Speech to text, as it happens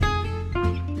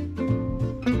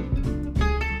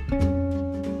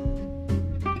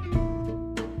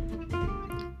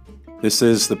This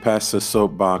is the Pastor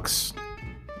Soapbox,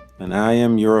 and I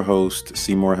am your host,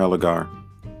 Seymour Helligar.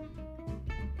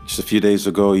 Just a few days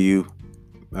ago, you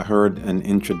heard an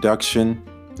introduction,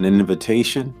 an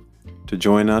invitation to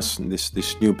join us in this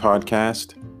new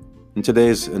podcast. And today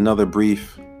is another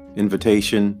brief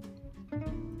invitation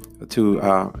to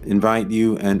invite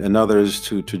you and others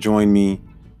to join me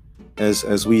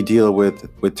as we deal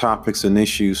with topics and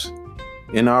issues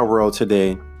in our world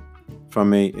today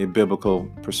from a biblical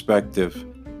perspective.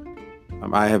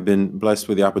 I have been blessed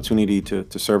with the opportunity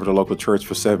to serve at a local church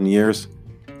for 7 years.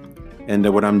 And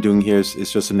what I'm doing here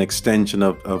is just an extension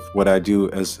of what I do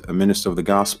as a minister of the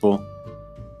gospel,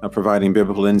 providing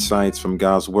biblical insights from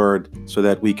God's word so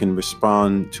that we can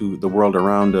respond to the world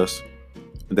around us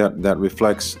that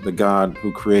reflects the God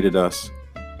who created us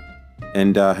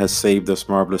and has saved us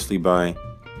marvelously by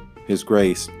his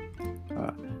grace.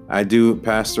 I do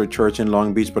pastor a church in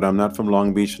Long Beach, but I'm not from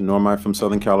Long Beach, nor am I from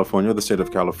Southern California, or the state of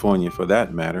California for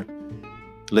that matter.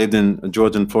 Lived in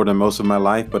Georgia and Florida most of my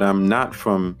life, but I'm not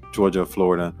from Georgia or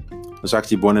Florida. I was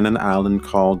actually born in an island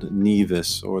called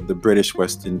Nevis, or the British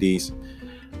West Indies.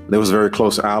 There was a very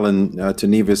close island to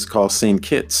Nevis called St.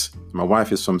 Kitts. My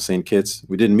wife is from St. Kitts.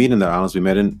 We didn't meet in the islands. We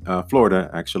met in Florida,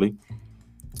 actually.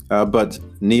 But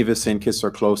Nevis, St. Kitts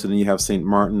are close, and then you have St.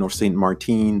 Martin or St.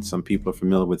 Martin. Some people are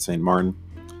familiar with St. Martin.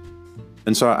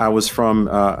 And so I was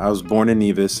born in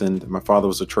Nevis, and my father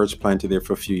was a church planter there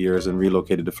for a few years and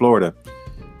relocated to Florida.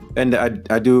 And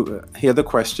I do hear the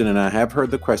question, and I have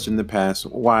heard the question in the past,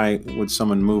 why would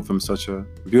someone move from such a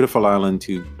beautiful island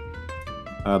to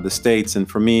the States? And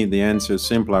for me, the answer is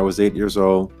simple. I was 8 years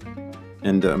old,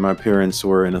 and my parents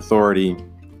were in authority,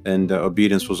 and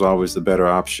obedience was always the better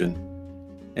option.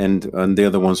 And they're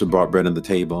the ones who brought bread on the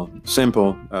table.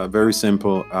 Simple, very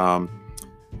simple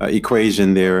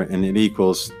equation there, and it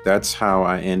equals. That's how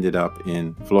I ended up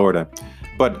in Florida.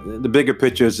 But the bigger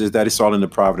picture is that it's all in the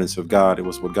providence of God. It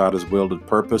was what God has willed and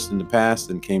purposed in the past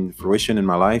and came to fruition in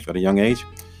my life at a young age.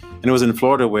 And it was in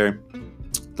Florida where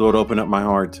the Lord opened up my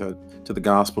heart to the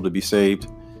gospel, to be saved.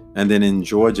 And then in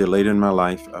Georgia, later in my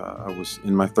life, I was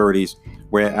in my 30s,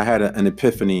 where I had an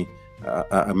epiphany,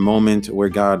 a moment where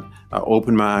God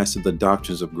opened my eyes to the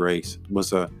doctrines of grace.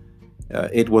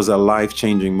 It was a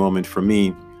life-changing moment for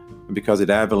me, because it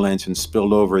avalanched and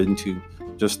spilled over into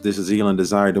just this zeal and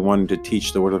desire to wanting to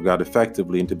teach the Word of God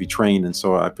effectively and to be trained. And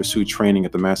so I pursued training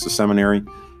at the Master Seminary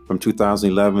from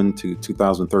 2011 to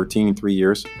 2013, 3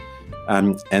 years.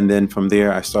 And then from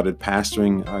there, I started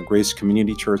pastoring Grace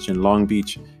Community Church in Long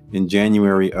Beach in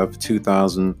January of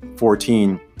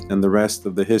 2014. And the rest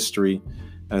of the history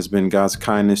has been God's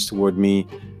kindness toward me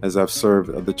as I've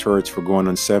served the church for going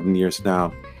on 7 years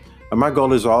now. My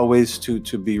goal is always to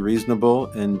be reasonable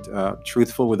and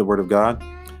truthful with the Word of God,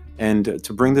 and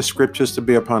to bring the Scriptures to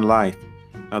bear upon life.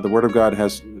 The Word of God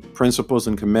has principles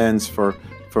and commands for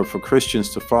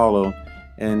Christians to follow,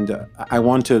 and I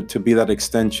want to be that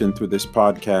extension through this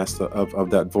podcast of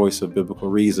that voice of biblical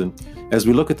reason. As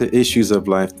we look at the issues of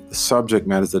life, the subject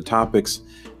matters, the topics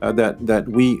that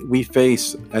we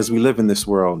face as we live in this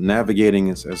world, navigating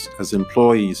as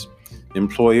employees,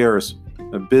 employers,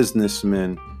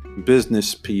 businessmen,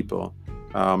 business people,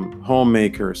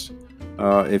 homemakers,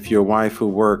 if your wife who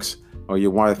works or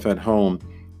your wife at home,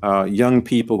 young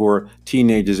people who are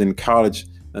teenagers in college,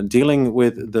 dealing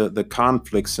with the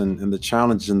conflicts and the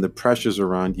challenges and the pressures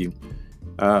around you.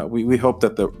 We hope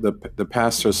that the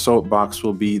pastor's soapbox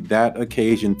will be that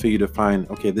occasion for you to find,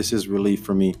 okay, this is relief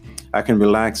for me. I can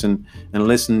relax and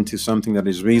listen to something that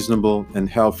is reasonable and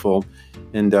helpful.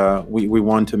 And we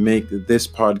want to make this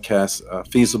podcast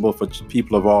feasible for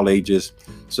people of all ages,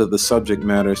 so that the subject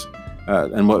matters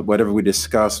and whatever we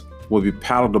discuss will be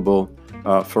palatable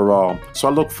for all. So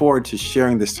I look forward to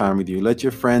sharing this time with you. Let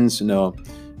your friends know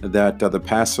that the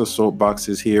Pastor Soapbox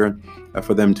is here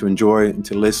for them to enjoy and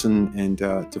to listen and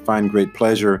to find great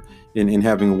pleasure in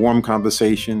having a warm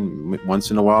conversation.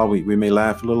 Once in a while, we may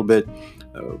laugh a little bit.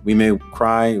 We may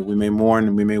cry, we may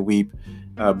mourn, we may weep.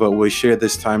 But we'll share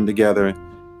this time together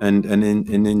and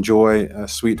enjoy a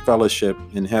sweet fellowship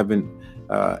in having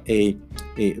a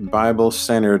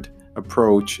Bible-centered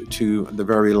approach to the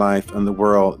very life and the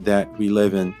world that we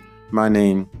live in. My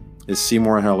name is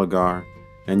Seymour Helligar,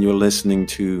 and you're listening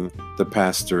to the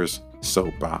Pastor's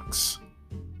Soapbox.